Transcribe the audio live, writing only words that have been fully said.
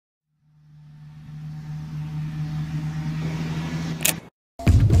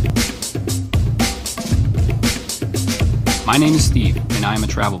My name is Steve, and I am a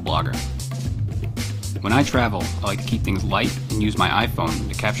travel blogger. When I travel, I like to keep things light and use my iPhone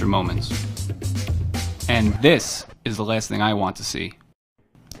to capture moments. And this is the last thing I want to see.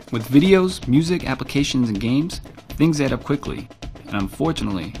 With videos, music, applications, and games, things add up quickly, and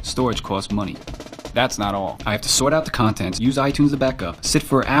unfortunately, storage costs money. That's not all. I have to sort out the contents, use iTunes to backup, sit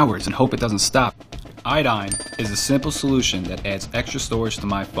for hours and hope it doesn't stop. iDime is a simple solution that adds extra storage to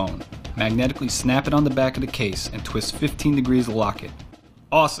my phone. Magnetically snap it on the back of the case and twist 15 degrees to lock it.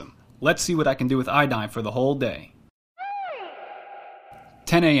 Awesome! Let's see what I can do with iDime for the whole day.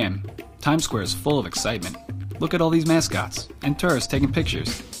 10 a.m. Times Square is full of excitement. Look at all these mascots and tourists taking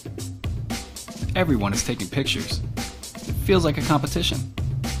pictures. Everyone is taking pictures. It feels like a competition.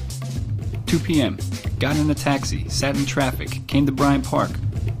 2 p.m. Got in a taxi, sat in traffic, came to Bryant Park,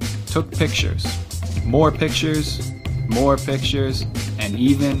 took pictures. More pictures, and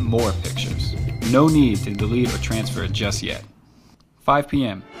even more pictures. No need to delete or transfer it just yet. 5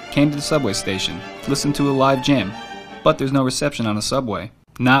 p.m. Came to the subway station, listened to a live jam, but there's no reception on the subway.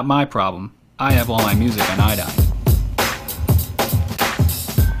 Not my problem. I have all my music on iDime.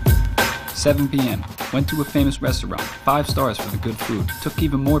 7 p.m. Went to a famous restaurant, 5 stars for the good food, took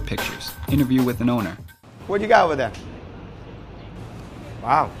even more pictures, interview with an owner. What you got over there?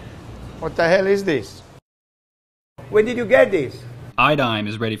 Wow. What the hell is this? When did you get this? iDime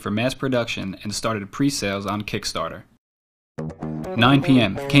is ready for mass production and started pre-sales on Kickstarter. 9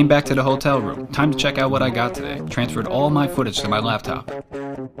 p.m. Came back to the hotel room. Time to check out what I got today. Transferred all my footage to my laptop.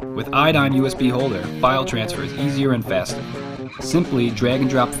 With iDime USB holder, file transfer is easier and faster. Simply drag and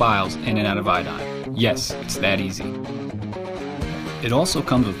drop files in and out of iDime. Yes, it's that easy. It also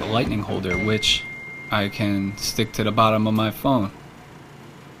comes with a lightning holder, which I can stick to the bottom of my phone.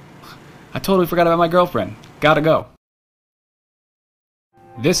 I totally forgot about my girlfriend. Gotta go.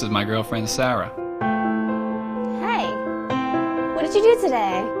 This is my girlfriend, Sarah. Hey, what did you do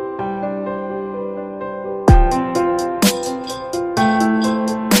today?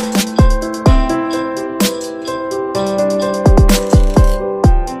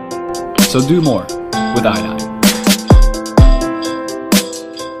 So do more with iDime.